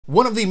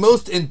One of the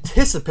most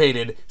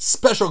anticipated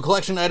special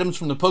collection items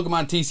from the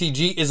Pokemon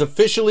TCG is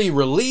officially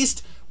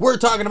released. We're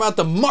talking about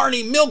the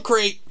Marnie Milk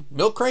Crate.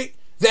 Milk Crate?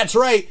 That's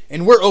right,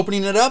 and we're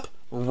opening it up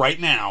right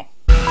now.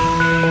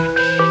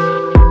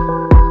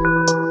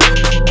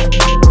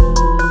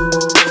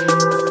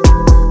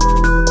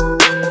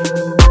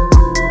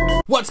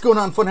 What's going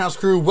on, Funhouse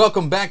crew?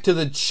 Welcome back to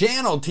the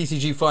channel,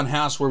 TCG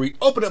Funhouse, where we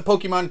open up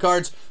Pokemon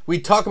cards, we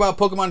talk about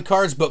Pokemon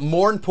cards, but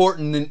more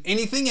important than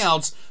anything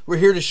else, we're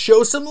here to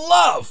show some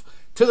love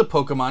to the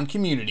Pokemon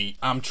community.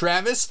 I'm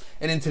Travis,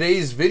 and in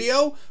today's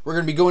video, we're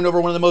going to be going over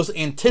one of the most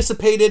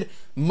anticipated,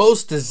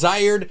 most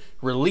desired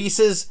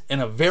releases in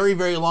a very,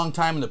 very long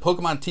time in the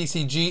Pokemon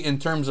TCG in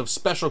terms of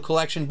special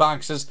collection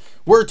boxes.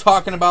 We're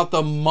talking about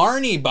the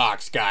Marnie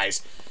box,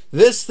 guys.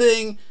 This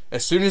thing,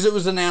 as soon as it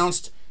was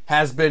announced,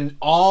 has been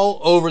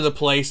all over the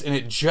place, and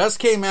it just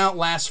came out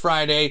last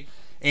Friday.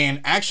 And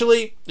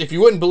actually, if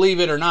you wouldn't believe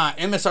it or not,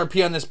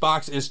 MSRP on this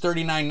box is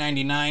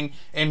 $39.99,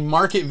 and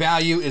market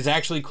value is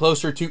actually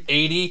closer to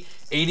 $80,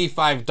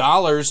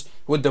 $85,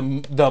 with the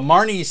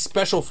Marnie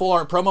special full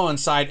art promo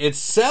inside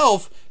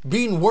itself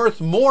being worth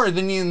more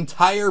than the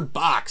entire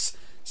box.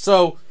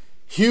 So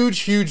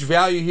huge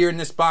value here in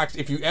this box.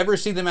 If you ever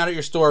see them out at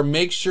your store,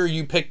 make sure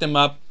you pick them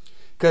up,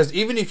 because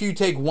even if you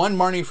take one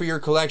Marnie for your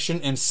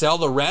collection and sell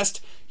the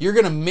rest, you're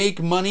gonna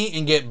make money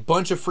and get a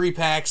bunch of free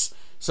packs.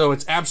 So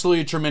it's absolutely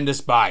a tremendous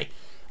buy.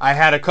 I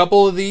had a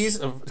couple of these.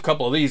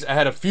 I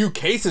had a few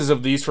cases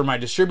of these for my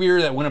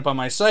distributor that went up on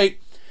my site.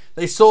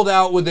 They sold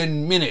out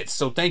within minutes.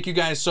 So thank you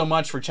guys so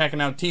much for checking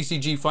out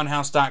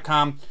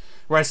TCGFunhouse.com,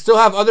 where I still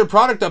have other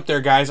product up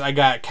there, guys. I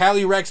got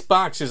Calyrex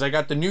boxes. I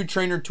got the new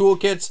trainer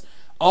toolkits.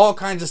 All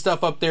kinds of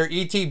stuff up there.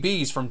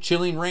 ETBs from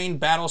Chilling Reign,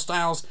 Battle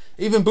Styles,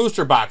 even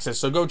booster boxes.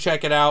 So go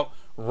check it out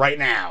right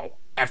now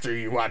after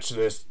you watch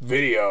this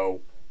video.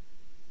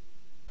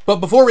 But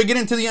before we get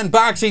into the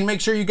unboxing, make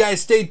sure you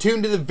guys stay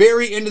tuned to the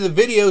very end of the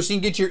video so you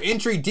can get your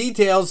entry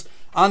details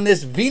on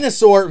this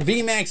Venusaur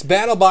VMAX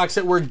Battle Box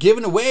that we're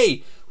giving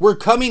away. We're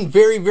coming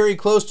very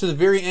close to the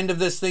very end of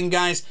this thing,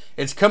 guys.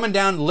 It's coming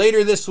down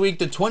later this week,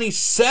 the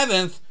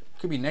 27th.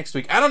 Could be next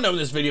week. I don't know when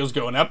this video is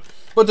going up.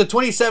 But the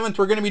 27th,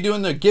 we're going to be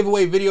doing the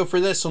giveaway video for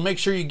this, so make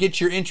sure you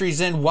get your entries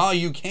in while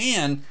you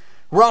can.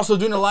 We're also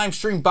doing a live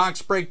stream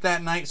box break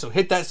that night, so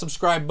hit that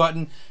subscribe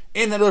button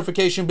and the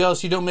notification bell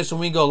so you don't miss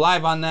when we go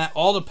live on that.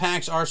 All the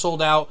packs are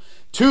sold out.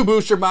 2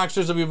 booster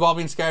boxes of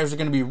Evolving Skies are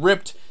going to be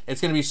ripped.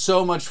 It's going to be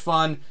so much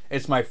fun.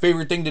 It's my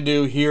favorite thing to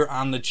do here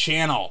on the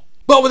channel.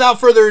 But without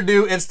further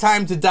ado, it's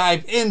time to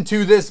dive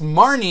into this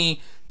Marnie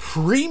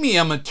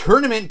Premium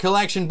Tournament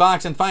Collection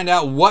box and find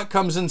out what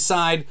comes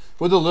inside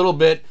with a little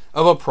bit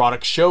of a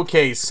product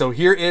showcase. So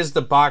here is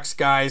the box,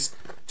 guys.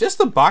 Just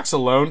the box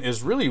alone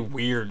is really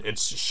weird.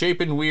 It's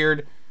shaping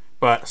weird,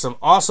 but some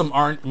awesome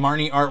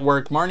Marnie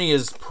artwork. Marnie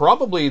is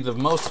probably the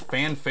most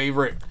fan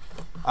favorite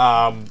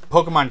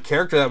Pokemon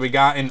character that we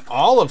got in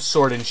all of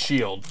Sword and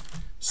Shield.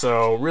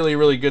 So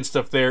really good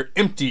stuff there.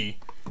 Empty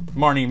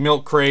Marnie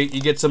Milk Crate.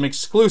 You get some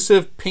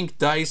exclusive pink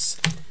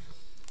dice,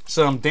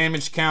 some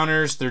damage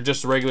counters. They're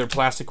just regular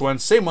plastic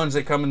ones, same ones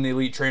that come in the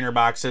Elite Trainer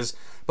boxes.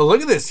 But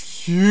look at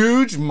this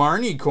huge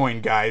Marnie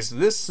coin, guys.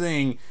 This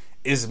thing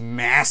is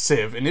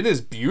massive and it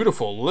is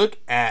beautiful. Look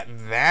at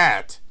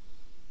that.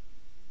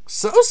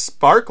 So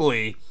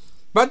sparkly.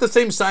 About the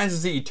same size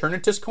as the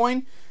Eternatus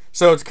coin.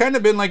 So it's kind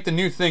of been like the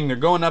new thing. They're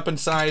going up in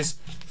size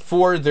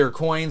for their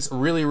coins.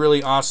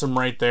 Really awesome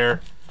right there.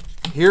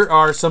 Here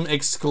are some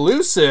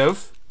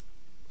exclusive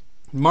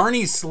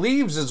Marnie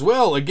sleeves as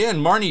well. Again,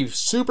 Marnie,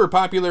 super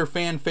popular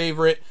fan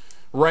favorite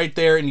right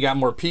there. And you got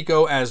more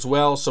Pico as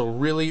well. So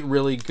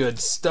really good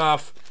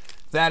stuff.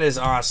 That is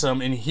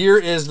awesome. And here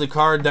is the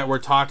card that we're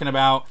talking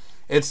about.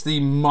 It's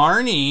the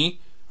Marnie.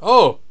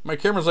 Oh, my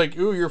camera's like,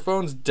 ooh, your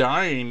phone's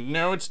dying.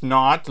 No, it's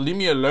not. Leave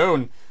me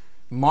alone.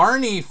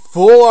 Marnie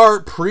Full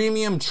Art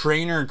Premium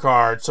Trainer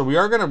card. So we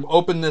are going to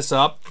open this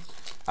up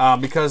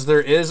because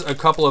there is a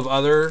couple of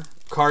other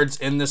cards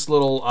in this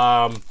little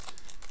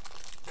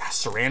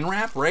saran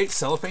wrap, right?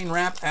 Cellophane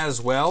wrap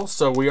as well.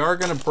 So we are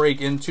going to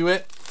break into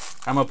it.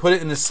 I'm going to put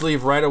it in the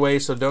sleeve right away,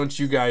 so don't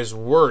you guys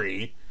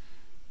worry.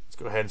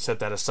 Go ahead and set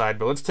that aside,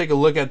 but let's take a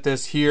look at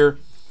this here.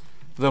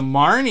 The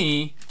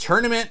Marnie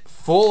Tournament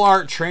Full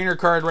Art Trainer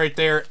card right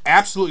there.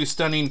 Absolutely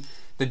stunning.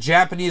 The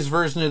Japanese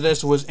version of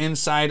this was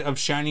inside of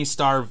Shiny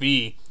Star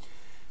V.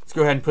 Let's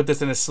go ahead and put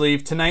this in a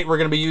sleeve. Tonight we're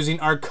going to be using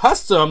our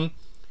custom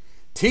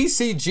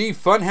TCG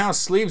Funhouse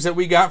sleeves that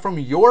we got from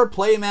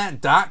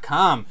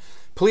yourplaymat.com.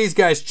 Please,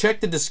 guys,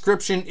 check the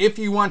description if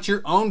you want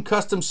your own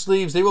custom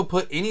sleeves. They will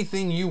put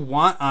anything you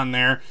want on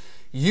there.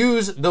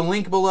 Use the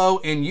link below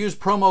and use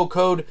promo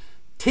code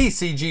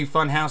TCG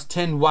Funhouse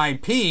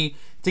 10YP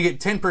to get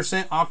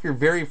 10% off your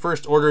very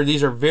first order.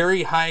 These are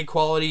very high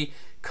quality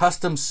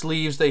custom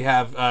sleeves. They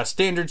have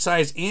standard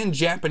size and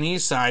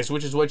Japanese size,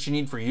 which is what you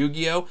need for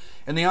Yu-Gi-Oh!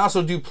 And they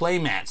also do play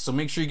mats, so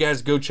make sure you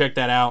guys go check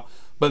that out.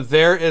 But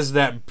there is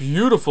that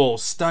beautiful,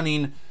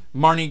 stunning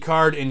Marnie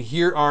card, and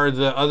here are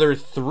the other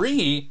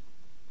 3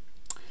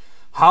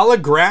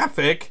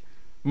 holographic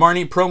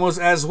Marnie promos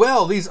as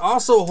well. These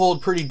also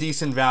hold pretty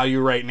decent value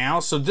right now.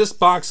 So this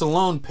box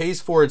alone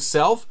pays for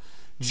itself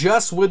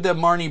just with the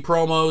Marnie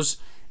promos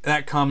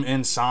that come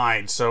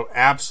inside. So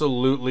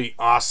absolutely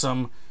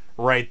awesome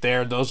right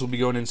there. Those will be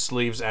going in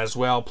sleeves as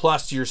well.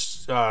 Plus your,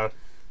 I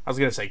was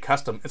going to say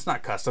custom. It's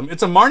not custom.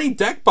 It's a Marnie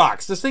deck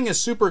box. This thing is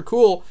super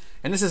cool.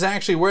 And this is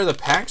actually where the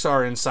packs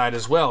are inside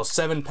as well.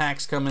 7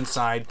 packs come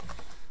inside.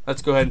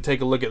 Let's go ahead and take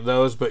a look at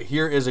those. But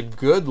here is a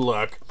good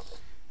look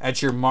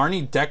at your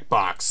Marnie deck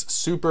box.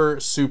 Super,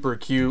 super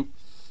cute.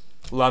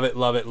 Love it,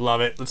 love it, love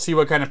it. Let's see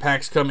what kind of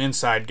packs come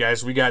inside,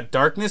 guys. We got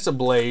Darkness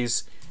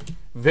Ablaze,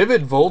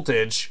 Vivid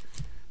Voltage,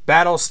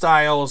 Battle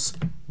Styles,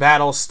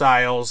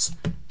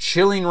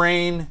 Chilling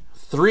Rain,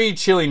 3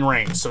 Chilling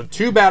Rains. So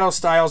 2 Battle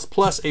Styles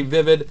plus a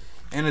Vivid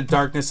and a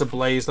Darkness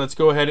Ablaze. Let's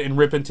go ahead and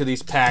rip into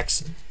these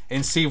packs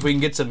and see if we can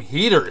get some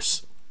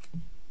heaters.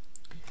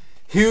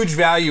 Huge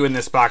value in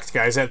this box,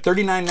 guys. At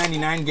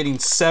 $39.99, getting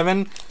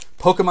 7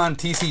 Pokemon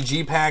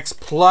TCG packs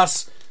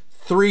plus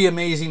 3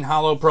 amazing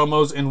holo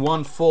promos and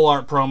 1 full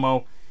art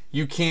promo.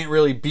 You can't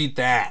really beat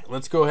that.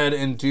 Let's go ahead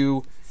and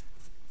do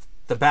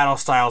the Battle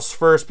Styles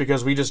first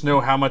because we just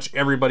know how much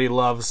everybody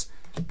loves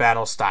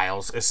Battle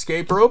Styles.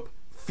 Escape Rope,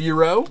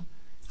 Furo,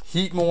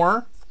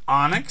 Heatmore,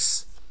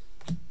 Onyx.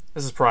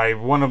 This is probably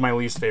one of my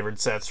least favorite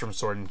sets from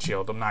Sword and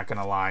Shield, I'm not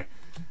going to lie.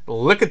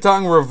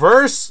 Lickitung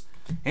Reverse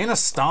and a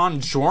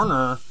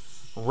Stonjourner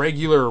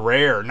regular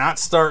rare. Not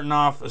starting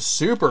off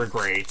super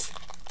great.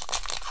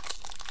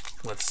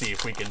 Let's see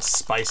if we can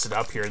spice it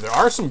up here. There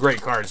are some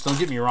great cards, don't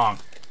get me wrong.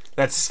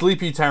 That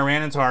Sleepy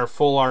Tyranitar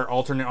full art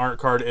alternate art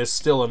card is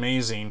still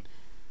amazing,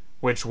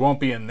 which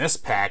won't be in this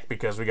pack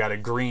because we got a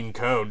green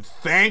code.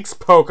 Thanks,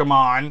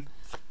 Pokemon.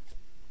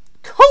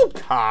 Code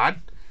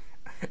card.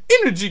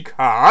 Energy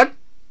card.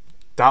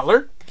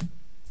 Dottler.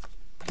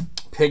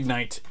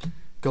 Pignite.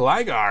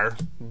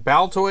 Gligar,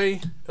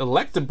 Baltoy,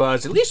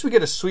 Electabuzz. At least we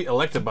get a sweet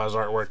Electabuzz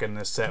artwork in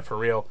this set for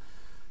real.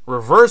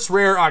 Reverse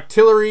Rare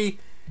Octillery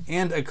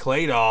and a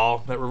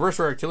Claydol. That Reverse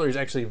Rare Octillery is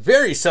actually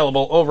very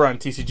sellable over on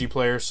TCG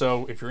Player,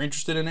 so if you're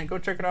interested in it, go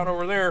check it out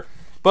over there.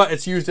 But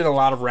it's used in a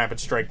lot of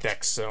Rapid Strike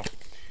decks, so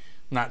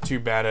not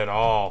too bad at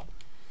all.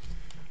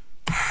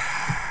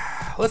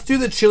 Let's do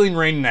the Chilling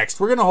Rain next.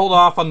 We're going to hold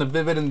off on the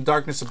Vivid and the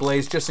Darkness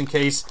Ablaze just in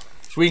case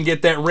we can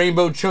get that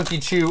Rainbow Chunky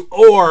Chew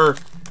or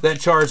that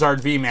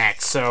Charizard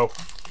VMAX. So,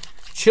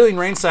 Chilling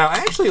Rain style. I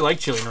actually like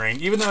Chilling Rain,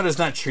 even though it has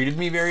not treated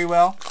me very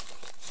well.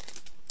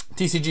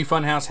 TCG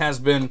Funhouse has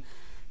been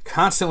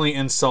constantly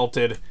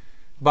insulted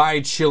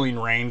by Chilling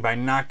Rain by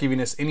not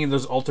giving us any of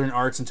those alternate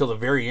arts until the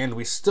very end.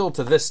 We still,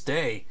 to this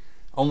day,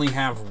 only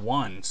have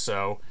 1.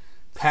 So,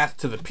 Path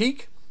to the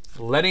Peak,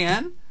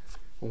 Ledian,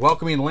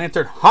 Welcoming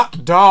Lantern,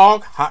 Hot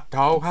Dog, Hot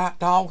Dog, Hot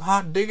Dog,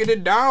 Hot Diggity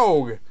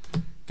Dog,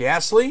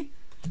 Ghastly,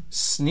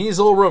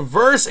 Sneasel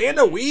Reverse, and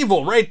a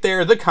Weevil right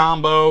there, the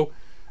combo.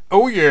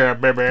 Oh yeah,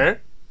 baby.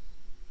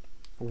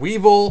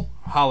 Weevil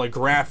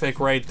holographic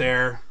right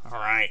there. All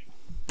right.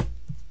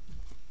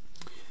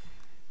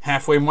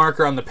 Halfway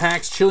marker on the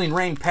packs. Chilling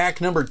Rain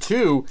pack number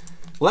 2.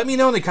 Let me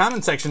know in the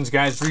comment sections,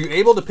 guys. Were you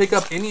able to pick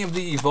up any of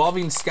the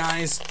Evolving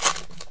Skies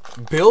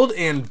build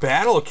and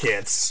battle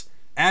kits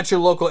at your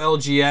local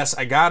LGS?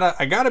 I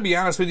gotta be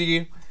honest with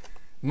you.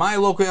 My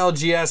local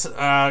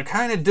LGS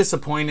kind of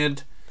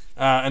disappointed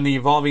in the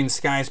Evolving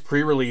Skies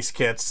pre-release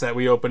kits that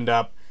we opened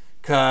up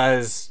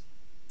because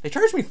they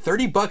charged me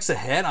 30 bucks a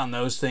head on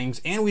those things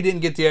and we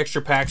didn't get the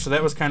extra pack, so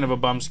that was kind of a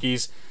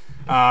bumskis.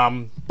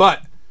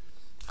 But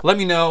let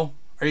me know,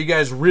 are you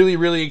guys really,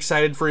 really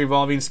excited for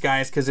Evolving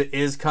Skies because it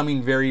is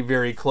coming very,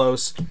 very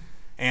close.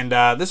 And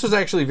this was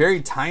actually a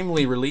very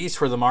timely release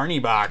for the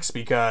Marnie box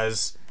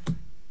because,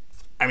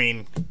 I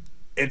mean,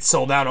 it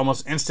sold out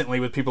almost instantly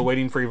with people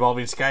waiting for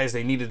Evolving Skies.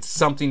 They needed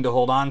something to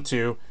hold on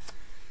to.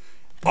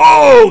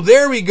 Oh,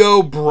 there we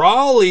go.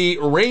 Brawly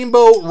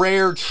Rainbow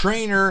Rare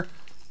Trainer,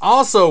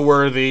 also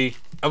worthy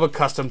of a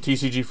custom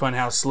TCG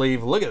Funhouse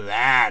sleeve. Look at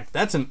that.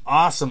 That's an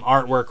awesome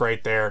artwork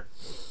right there.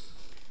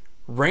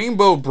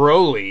 Rainbow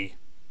Broly.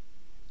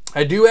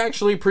 I do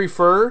actually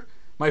prefer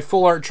my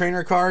full art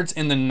trainer cards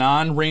in the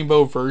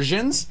non-rainbow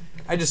versions.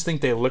 I just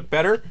think they look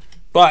better.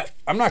 But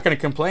I'm not going to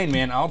complain,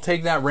 man. I'll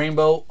take that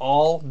rainbow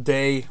all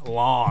day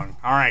long.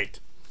 All right.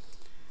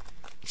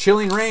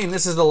 Chilling Rain.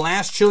 This is the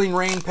last Chilling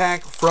Rain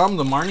pack from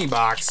the Marnie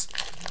box.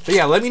 But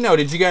yeah, let me know.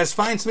 Did you guys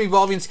find some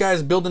Evolving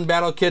Skies build and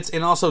battle kits?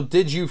 And also,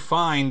 did you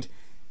find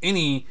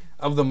any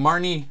of the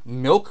Marnie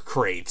milk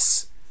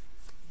crates?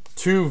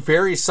 2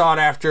 very sought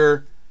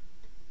after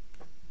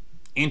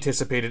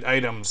anticipated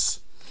items.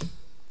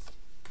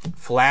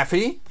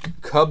 Flaffy,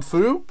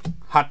 Cubfu,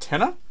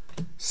 Hatenna,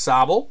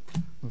 Sobble,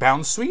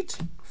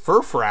 Bounsweet,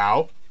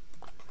 Furfrou.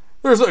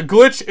 There's a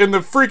glitch in the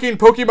freaking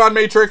Pokemon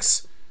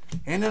Matrix.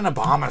 And an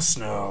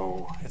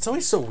Abomasnow. It's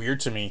always so weird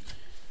to me.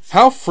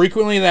 How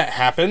frequently that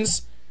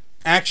happens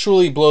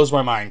actually blows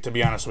my mind, to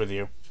be honest with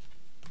you.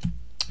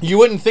 You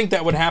wouldn't think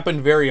that would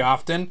happen very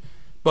often,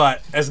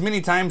 but as many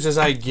times as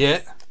I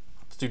get...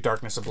 Let's do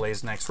Darkness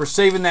Ablaze next. We're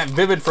saving that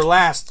Vivid for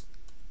last.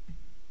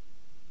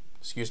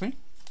 Excuse me?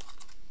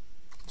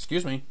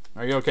 Excuse me.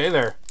 Are you okay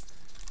there?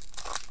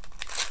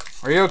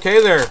 Are you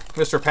okay there,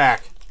 Mr.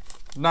 Pack?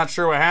 Not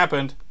sure what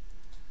happened.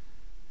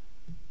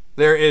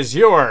 There is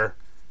your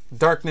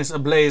Darkness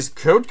Ablaze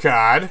code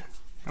card.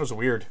 That was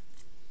weird.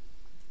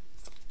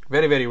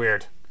 Very, very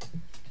weird.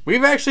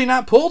 We've actually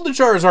not pulled the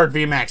Charizard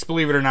VMAX,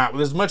 believe it or not.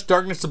 With as much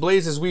Darkness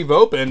Ablaze as we've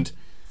opened,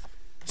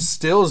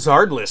 still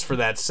Zardless for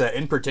that set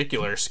in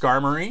particular.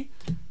 Skarmory,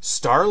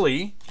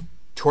 Starly,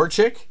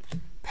 Torchic,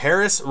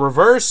 Paris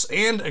Reverse,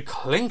 and a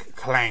Clink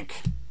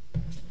Clank.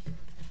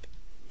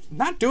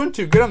 Not doing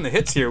too good on the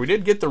hits here. We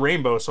did get the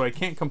rainbow, so I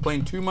can't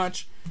complain too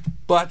much.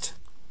 But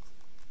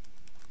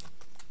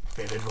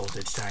Vivid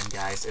Voltage time,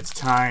 guys. It's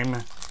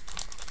time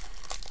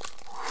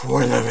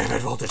for the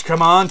Vivid Voltage.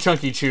 Come on,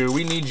 Chunky Chew.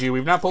 We need you.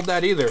 We've not pulled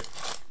that either.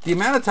 The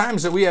amount of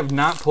times that we have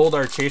not pulled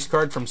our chase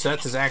card from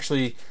sets is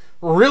actually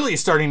really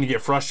starting to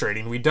get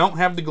frustrating. We don't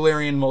have the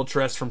Galarian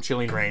Moltres from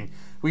Chilling Reign.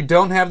 We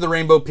don't have the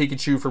Rainbow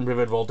Pikachu from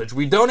Vivid Voltage.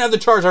 We don't have the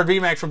Charizard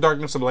VMAX from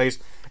Darkness Ablaze.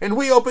 And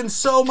we opened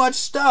so much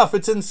stuff.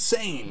 It's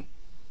insane.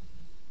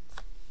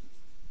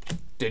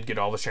 Did get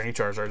all the shiny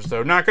Charizards,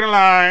 though. Not gonna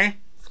lie.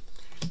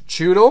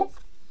 Choodle,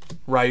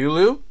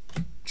 Riolu,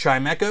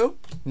 Chimecho,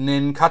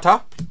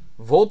 Nincata,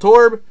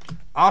 Voltorb,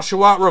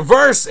 Oshawott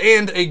Reverse,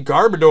 and a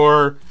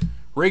Garbodor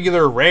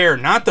regular rare.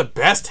 Not the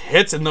best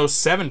hits in those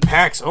 7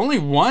 packs. Only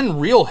one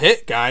real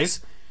hit, guys.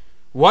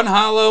 One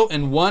holo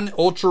and one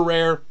ultra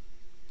rare.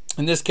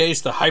 In this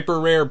case, the hyper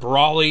rare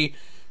Brawly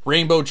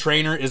Rainbow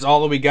Trainer is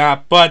all that we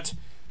got. But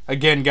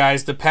again,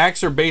 guys, the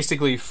packs are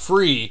basically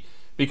free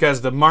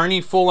because the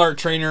Marnie Full Art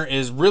Trainer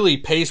is really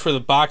pays for the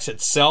box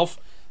itself,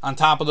 on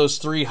top of those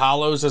 3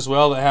 holos as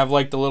well that have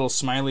like the little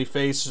smiley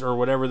face or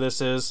whatever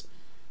this is,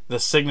 the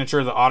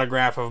signature, the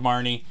autograph of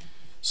Marnie.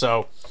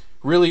 So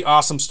really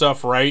awesome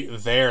stuff right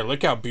there.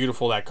 Look how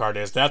beautiful that card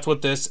is. That's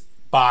what this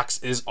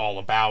box is all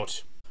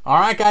about. All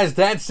right, guys,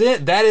 that's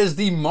it. That is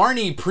the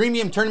Marnie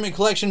Premium Tournament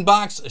Collection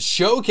Box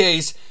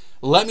Showcase.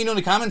 Let me know in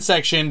the comment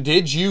section,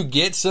 did you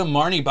get some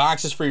Marnie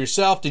boxes for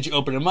yourself? Did you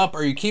open them up?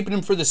 Are you keeping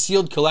them for the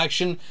sealed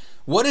collection?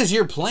 What is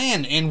your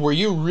plan, and were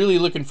you really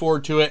looking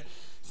forward to it?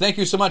 Thank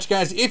you so much,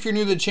 guys. If you're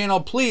new to the channel,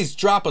 please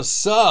drop a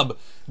sub.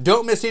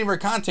 Don't miss any of our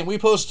content. We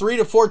post 3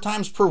 to 4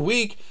 times per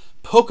week.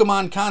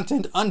 Pokemon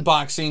content,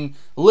 unboxing,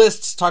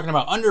 lists, talking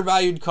about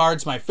undervalued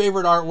cards, my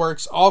favorite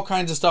artworks, all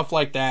kinds of stuff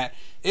like that.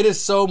 It is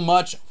so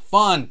much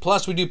fun.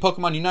 Plus, we do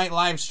Pokemon Unite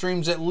live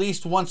streams at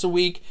least once a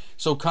week,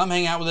 so come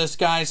hang out with us,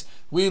 guys.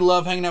 We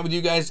love hanging out with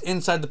you guys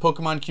inside the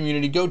Pokemon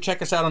community. Go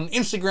check us out on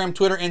Instagram,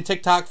 Twitter, and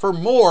TikTok for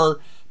more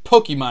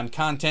Pokemon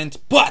content.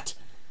 But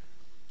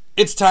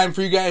it's time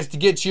for you guys to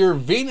get your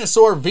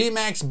Venusaur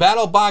VMAX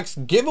Battle Box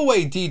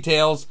giveaway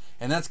details,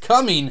 and that's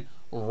coming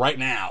right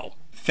now.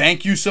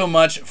 Thank you so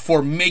much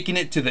for making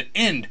it to the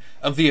end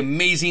of the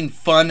amazing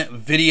fun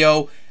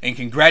video, and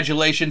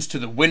congratulations to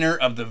the winner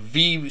of the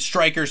V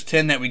Strikers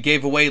 10 that we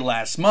gave away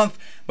last month.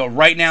 But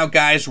right now,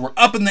 guys, we're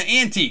up in the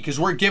ante because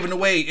we're giving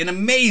away an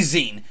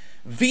amazing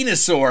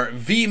Venusaur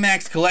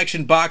VMAX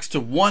collection box to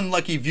one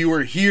lucky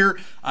viewer here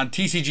on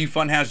TCG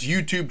Funhouse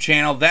YouTube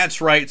channel.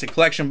 That's right, it's a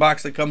collection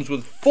box that comes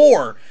with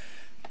 4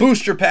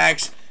 booster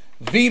packs,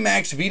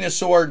 VMAX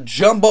Venusaur,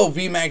 Jumbo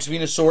VMAX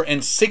Venusaur,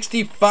 and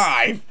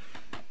 65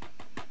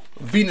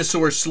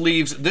 Venusaur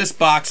sleeves. This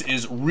box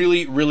is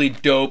really, really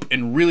dope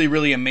and really,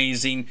 really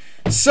amazing.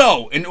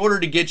 So, in order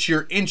to get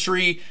your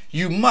entry,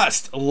 you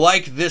must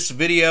like this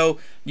video,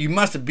 you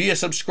must be a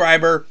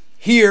subscriber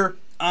here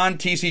on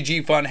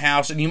TCG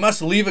Funhouse, and you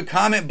must leave a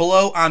comment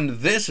below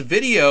on this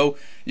video.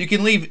 You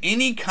can leave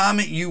any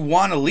comment you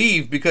want to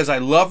leave because I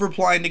love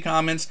replying to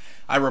comments.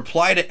 I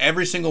reply to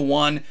every single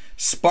one.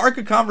 Spark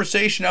a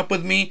conversation up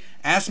with me.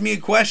 Ask me a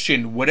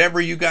question. Whatever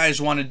you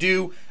guys want to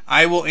do,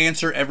 I will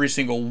answer every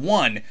single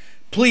one.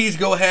 Please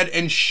go ahead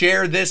and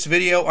share this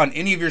video on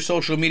any of your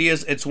social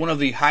medias. It's one of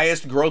the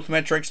highest growth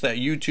metrics that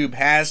YouTube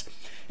has,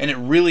 and it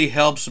really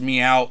helps me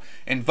out.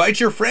 Invite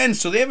your friends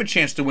so they have a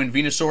chance to win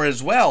Venusaur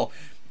as well.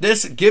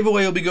 This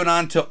giveaway will be going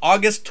on to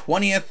August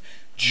 20th,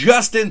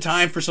 just in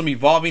time for some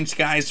Evolving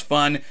Skies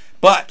fun.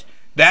 But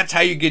that's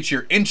how you get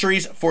your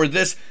entries for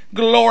this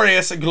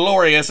glorious,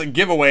 glorious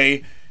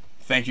giveaway.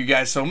 Thank you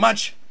guys so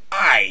much.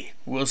 I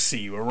will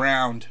see you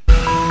around.